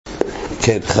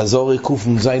כן, חזור קוף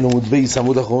נזיין עמוד בייס,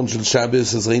 עמוד אחרון של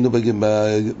שבס. אז ראינו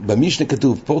במשנה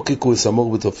כתוב פוקקו אס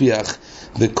המור בתופיח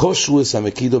וקושרו אס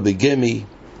המקידו בגמי.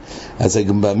 אז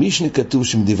גם במשנה כתוב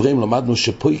שמדבריהם למדנו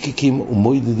שפויקקים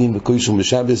ומוידדים וקוישום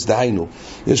בשבס. דהיינו,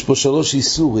 יש פה 3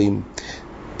 איסורים.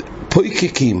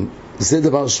 פויקקים זה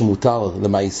דבר שמותר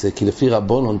למעשה, כי לפי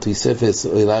רבונון תיספס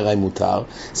או אלי ראי מותר,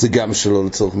 זה גם שלא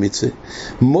לצורך מצווה.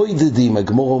 מוידדים,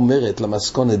 הגמור אומרת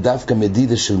למסכונת דווקא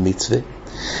מדידה של מצווה.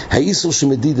 האיסור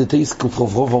שמדידה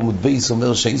תיסקוף רוב עמוד בייס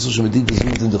אומר שהאיסור שמדידה זה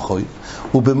מדידה דחוי,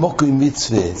 ובמוקוי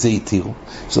מצווה זה יתירו.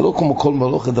 זה לא כמו כל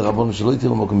מלוכה דרבונון שלא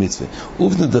יתירו מוקוי מצווה.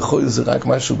 ובנה דחוי זה רק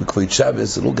משהו בכבוד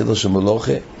שבס, זה לא גדר של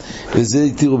מלוכה, וזה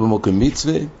יתירו במוקוי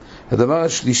מצווה. הדבר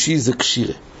השלישי זה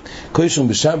קשירה. קוישרם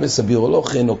בשבס,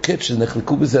 הבירולוגיה נוקט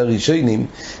שנחלקו בזה הראשונים,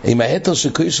 עם ההתר של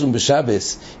קוישרם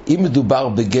בשבס, אם מדובר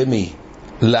בגמי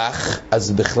לך,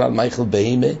 אז בכלל מייכל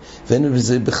בהימה, ואין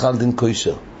בזה בכלל דין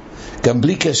קוישר, גם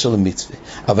בלי קשר למצווה.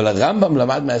 אבל הרמב"ם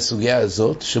למד מהסוגיה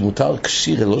הזאת שמותר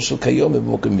קשירה לא של כיום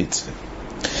במוקם מצווה.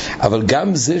 אבל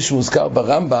גם זה שמוזכר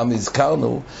ברמב"ם,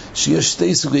 הזכרנו שיש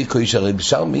 2 סוגי קוישר, הרי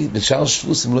בשאר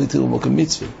שבוסים לא יתירו במוקם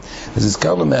מצווה. אז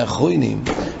הזכרנו מהאחרונים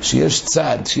שיש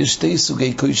צד, שיש 2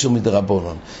 סוגי קוישר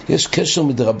מדרבונון. יש קשר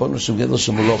מדרבונון שהוא גדר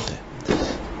של מלוכה,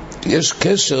 יש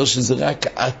קשר שזה רק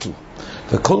עטו,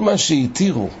 וכל מה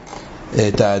שיתירו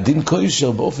את הדין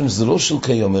קוישר באופן שזה לא של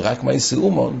כיום, רק מייסי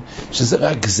אומון, שזה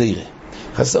רק גזירה.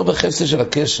 חסר בחפצה של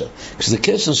הקשר. כשזה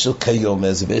קשר של כיום,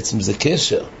 אז בעצם זה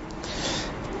קשר,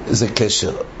 זה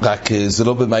קשר, רק זה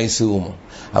לא במייסי אומון.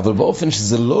 אבל באופן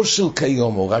שזה לא של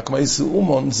כיום או רק מייסי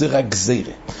אומון, זה רק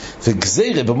גזירה.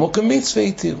 וגזירה במוקם מצווה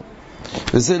יתירו.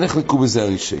 וזה נחלקו בזה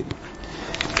הראשון.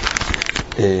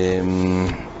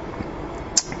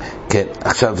 כן,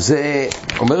 עכשיו זה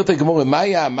אומרת הגמרא, מה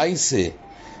היה המייסה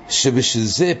שבשביל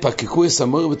זה פקקו אס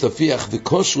המור בתופיח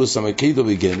וקושרו אס המקידו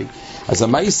בגמי? אז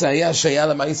המייסה היה שהיה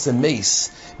למייסה מייס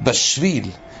בשביל,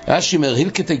 רש"י אומר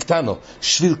הלקטי קטנו,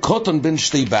 שביל קוטון בין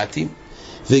 2 בתים,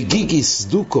 וגיגיס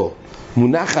דוקו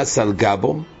מונחס על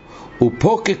גבום,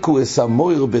 ופוקקו אס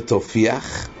המור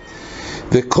בתופיח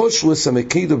וקושרו אס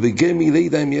המקידו בגמי,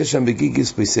 לידע אם יש שם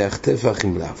בגיגיס פיסח טפח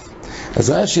עם לאו. אז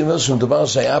רש"י אומר שמדובר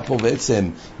שהיה פה בעצם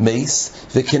מייס,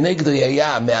 וכנגדו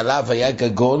היה, מעליו היה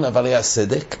גגון, אבל היה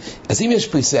סדק. אז אם יש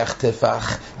פיסח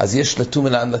טפח, אז יש לתומה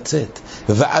לאן לצאת,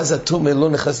 ואז התומה לא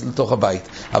נכנס לתוך הבית.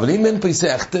 אבל אם אין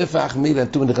פיסח טפח, מילה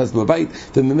התומה נכנס בבית,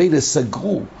 וממילא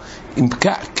סגרו עם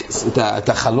פקק, את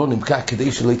החלון עם פקק,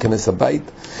 כדי שלא ייכנס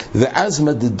הבית, ואז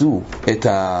מדדו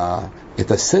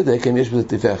את הסדק, אם יש בזה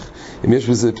טפח, אם יש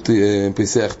בזה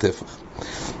פיסח טפח.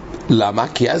 למה?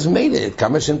 כי אז מילא,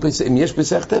 אם יש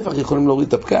פיסח טפח יכולים להוריד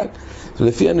את הפקק.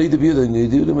 ולפי הנוידע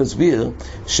ביהודה מסביר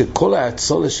שכל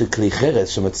הצולה של כלי חרס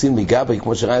שמציעים מגבי,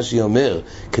 כמו שרש"י אומר,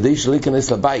 כדי שלא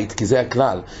ייכנס לבית, כי זה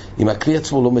הכלל, אם הכלי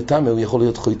עצמו לא מטמא הוא יכול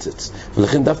להיות חויצץ,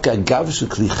 ולכן דווקא הגב של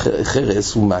כלי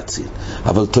חרס הוא מציל,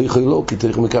 אבל תויכו לא, כי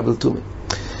תויכו מקבל תומא.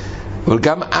 אבל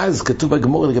גם אז כתוב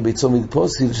בגמור לגבי צום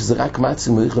פוסיל שזה רק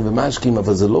מציל מריחם ומשקים,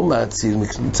 אבל זה לא מציל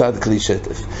מצד כלי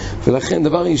שטף. ולכן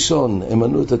דבר ראשון הם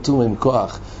מנעו את התומה עם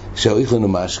כוח שהריחם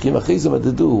ומשקים, אחרי זה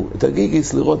מדדו את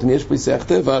הגיגיס לראות אם יש פיסח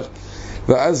טפח,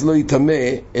 ואז לא יטמא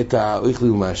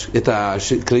את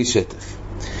הכלי שטף.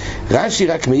 רש"י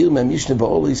רק מאיר מהמשנה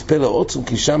באורייס פלא עוצם,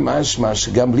 כי שם משמע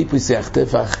שגם בלי פיסח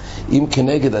טפח, אם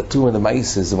כנגד התומה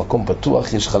למעשה זה מקום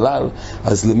פתוח, יש חלל,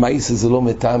 אז למעשה זה לא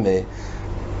מטמא.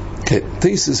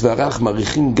 תייסס והרח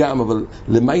מעריכים גם, אבל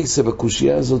למעשה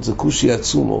בקושייה הזאת זה קושי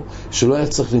עצומו שלא היה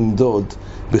צריך למדוד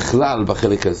בכלל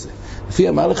בחלק הזה. לפי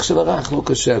המהלך של הרח לא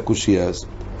קשה הקושייה הזאת.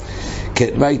 כן,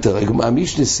 מה יותר?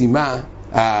 המשנה סיימה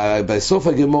בסוף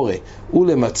הגמורה, הוא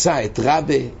למצא את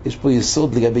רבי, יש פה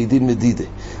יסוד לגבי דין מדידה.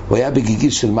 הוא היה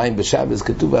בגיגיס של מים בשבס,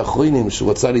 כתוב באחרונים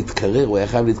שהוא רצה להתקרר, הוא היה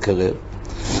חייב להתקרר.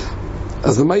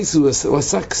 אז למעשה הוא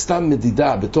עסק סתם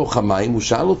מדידה בתוך המים, הוא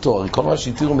שאל אותו, הרי כל מה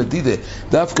שהתירו מדידה,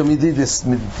 דווקא מדידה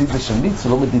של מיץ,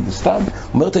 ולא מדידה סתם,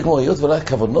 הוא אומר את הגמרא, היות ולא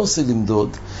כוונוסי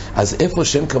למדוד, אז איפה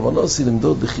שאין כוונוסי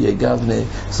למדוד בחיי גבנה,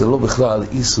 זה לא בכלל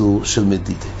איסור של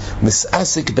מדידה.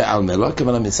 מסעסק בעלמה, לא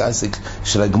הכוונה מסעסק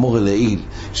של הגמרא לעיל,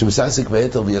 שמסעסק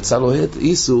ביתר ויצא לו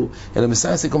איסור, אלא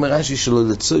מסעסק אומר רש"י שלא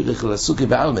לצורך לעסוקי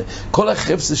בעלמה. כל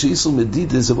החפצה שאיסור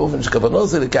מדידה זה באופן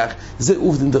שכוונוסי לכך, זה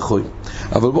עובדין דחוי.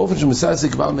 אבל באופן שמסעסק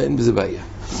בעלמה אין בזה בעיה.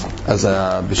 אז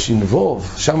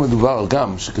בשנבוב, שם מדובר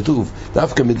גם שכתוב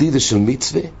דווקא מדידה של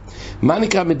מצווה. מה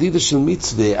נקרא מדידה של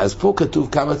מצווה? אז פה כתוב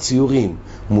כמה ציורים.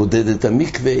 הוא מודד את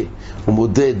המקווה, הוא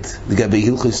מודד לגבי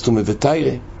הלכות תומא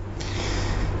ותיירה,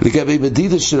 לגבי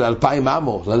מדידה של 2,000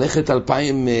 אמו,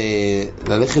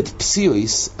 ללכת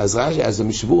פסיויס, אז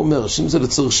המשבור אומר שאם זה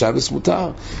לצורך שבס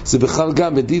מותר, זה בכלל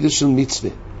גם מדידה של מצווה.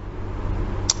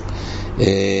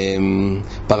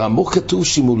 ברמוך כתוב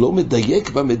שאם הוא לא מדייק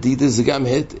במדידה זה גם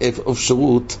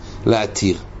אפשרות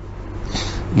להתיר.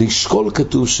 לשקול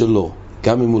כתוב שלא,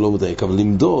 גם אם הוא לא מדייק, אבל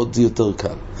למדוד זה יותר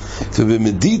קל.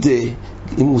 ובמדידה,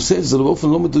 אם הוא עושה את זה באופן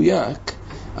לא מדויק,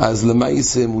 אז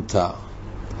למעשה מותר.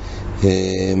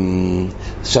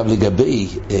 עכשיו לגבי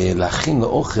להכין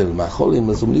לאוכל מאכולים,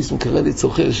 אז אומרים קרא לי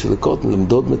צורך של קוטן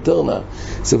למדוד מטרנה,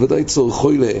 זה ודאי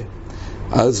צורכוי לה,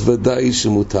 אז ודאי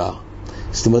שמותר.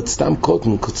 זאת אומרת סתם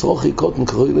קוטן, צורכי קוטן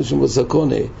קרוי לה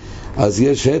שמוסקונה, אז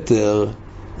יש היתר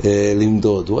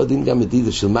למדוד. הוא הדין גם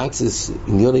מדידה של מצס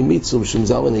עניוני מיצום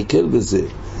שמזר ונקל בזה,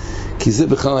 כי זה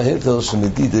בכלל ההיתר של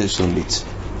מדידה של מיצום.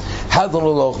 הדון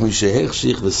לא מי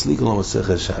שהחשיך וסליק לו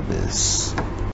מסכת שבס.